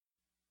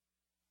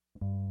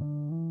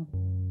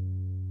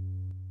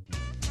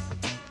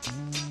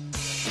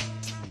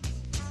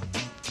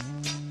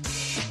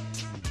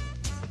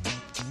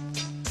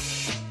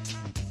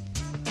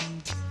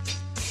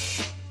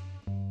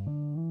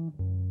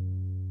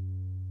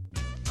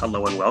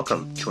Hello and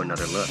welcome to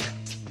Another Look,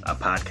 a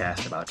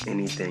podcast about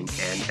anything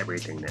and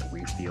everything that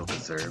we feel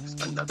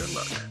deserves another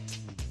look.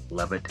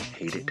 Love it,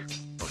 hate it,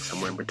 or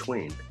somewhere in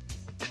between.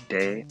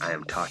 Today I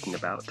am talking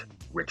about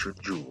Richard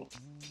Jewell,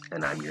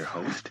 and I'm your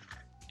host,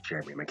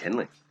 Jeremy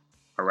McKinley.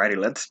 Alrighty,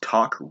 let's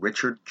talk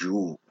Richard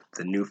Jewell,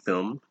 the new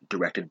film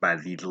directed by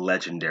the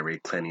legendary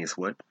Clint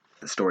Eastwood.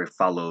 The story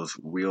follows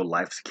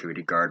real-life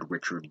security guard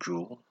Richard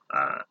Jewell,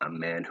 a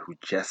man who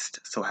just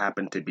so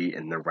happened to be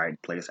in the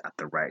right place at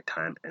the right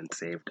time and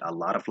saved a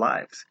lot of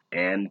lives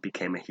and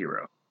became a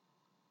hero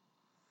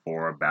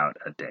for about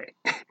a day.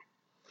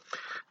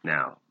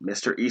 Now,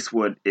 Mr.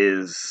 Eastwood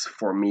is,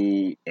 for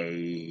me,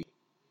 a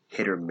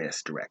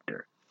hit-or-miss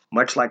director.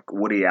 Much like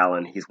Woody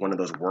Allen, he's one of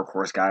those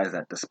workhorse guys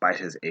that, despite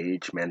his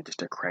age, manages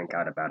to crank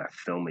out about a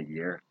film a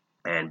year.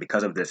 And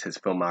because of this, his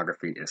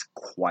filmography is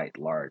quite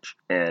large.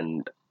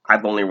 And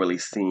I've only really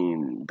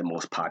seen the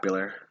most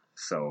popular.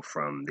 So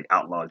from The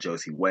Outlaw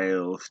Josie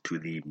Wales to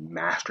the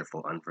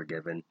masterful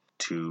Unforgiven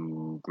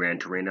to Gran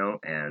Torino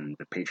and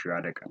the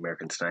patriotic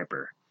American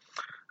Sniper.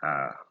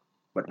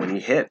 But when he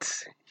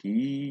hits,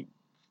 he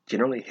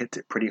generally hits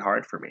it pretty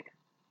hard for me.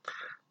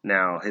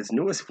 Now, his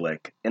newest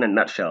flick, in a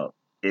nutshell,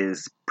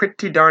 is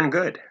pretty darn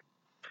good.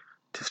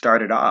 To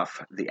start it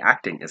off, the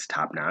acting is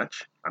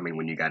top-notch. I mean,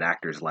 when you got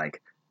actors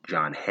like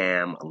Jon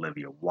Hamm,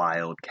 Olivia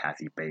Wilde,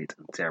 Kathy Bates,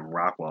 and Sam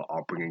Rockwell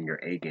all bringing your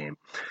A-game,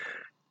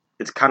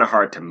 it's kind of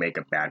hard to make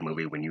a bad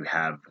movie when you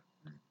have,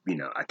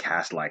 a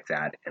cast like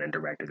that and a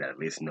director that at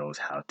least knows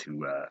how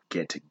to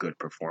get good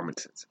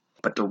performances.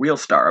 But the real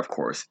star, of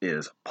course,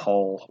 is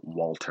Paul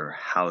Walter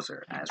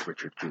Hauser as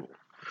Richard Jewell,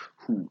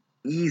 who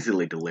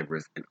easily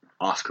delivers an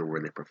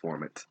Oscar-worthy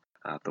performance.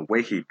 The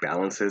way he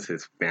balances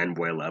his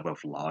fanboy love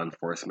of law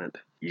enforcement,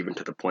 even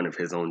to the point of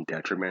his own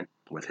detriment,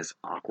 with his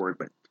awkward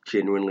but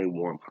genuinely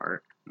warm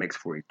heart, makes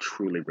for a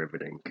truly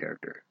riveting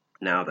character.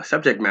 Now, the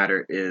subject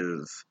matter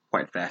is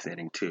quite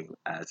fascinating too,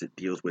 as it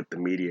deals with the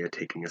media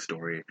taking a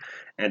story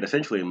and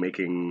essentially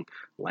making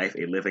life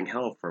a living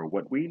hell for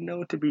what we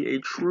know to be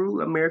a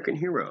true American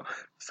hero,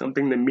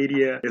 something the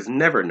media is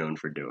never known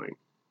for doing.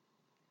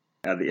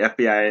 The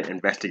FBI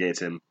investigates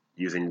him,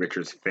 using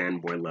Richard's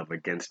fanboy love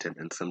against him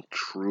in some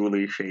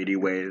truly shady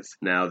ways.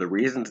 Now, the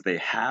reasons they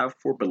have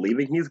for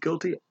believing he's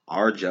guilty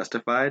are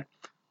justified,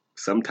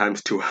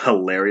 sometimes to a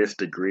hilarious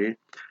degree,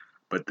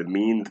 but the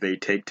means they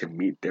take to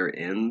meet their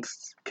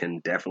ends can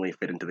definitely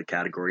fit into the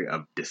category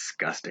of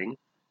disgusting.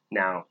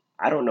 Now,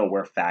 I don't know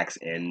where facts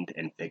end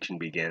and fiction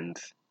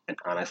begins, and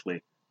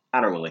honestly,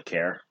 I don't really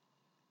care.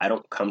 I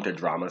don't come to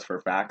dramas for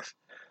facts.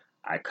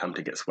 I come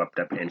to get swept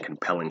up in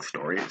compelling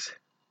stories.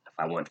 If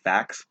I want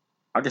facts,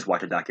 I'll just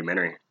watch a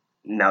documentary.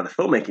 Now, the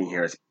filmmaking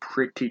here is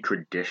pretty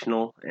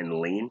traditional and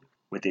lean,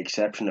 with the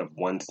exception of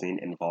one scene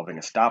involving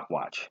a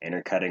stopwatch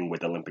intercutting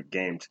with Olympic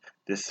Games.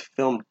 This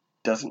film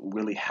doesn't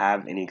really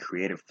have any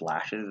creative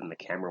flashes in the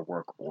camera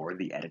work or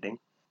the editing.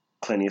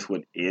 Clint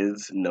Eastwood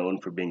is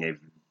known for being a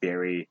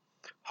very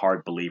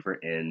hard believer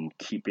in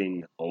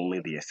keeping only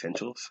the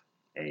essentials,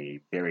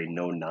 a very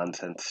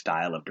no-nonsense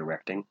style of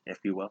directing, if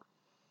you will.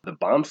 The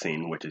bomb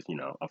scene, which is,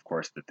 of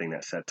course, the thing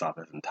that sets off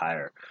his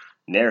entire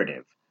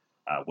narrative,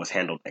 was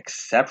handled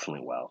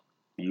exceptionally well,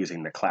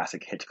 using the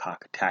classic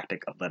Hitchcock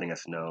tactic of letting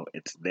us know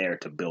it's there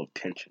to build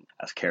tension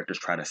as characters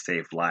try to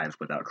save lives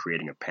without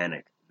creating a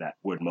panic that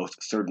would most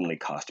certainly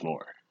cost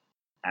more.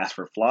 As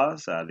for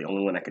flaws, the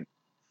only one I could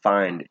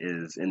find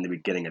is in the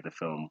beginning of the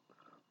film,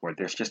 where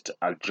there's just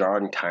a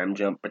jarring time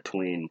jump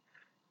between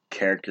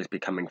characters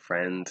becoming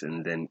friends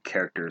and then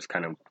characters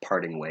kind of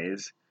parting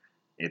ways.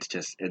 It's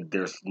just,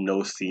 there's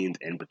no scenes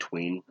in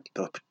between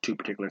those two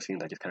particular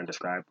scenes I just kind of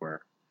described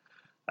where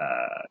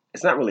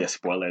it's not really a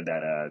spoiler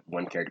that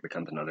one character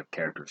becomes another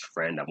character's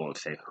friend. I won't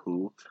say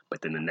who,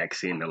 but then the next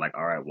scene they're like,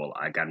 all right, well,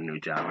 I got a new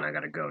job and I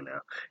got to go now.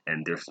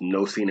 And there's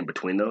no scene in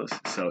between those.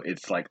 So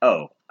it's like,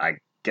 oh, I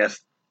guess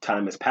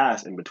time has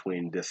passed in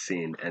between this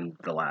scene and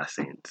the last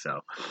scene.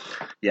 So,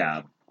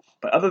 yeah.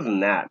 But other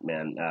than that,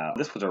 man,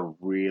 this was a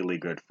really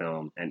good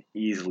film and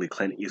easily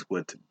Clint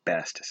Eastwood's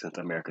best since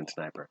American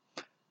Sniper.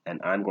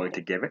 And I'm going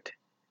to give it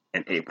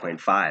an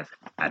 8.5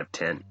 out of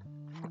 10.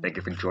 Thank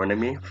you for joining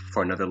me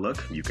for Another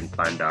Look. You can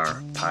find our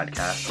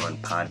podcast on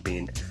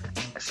Podbean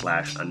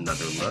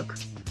 /Another Look.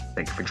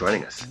 Thank you for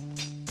joining us.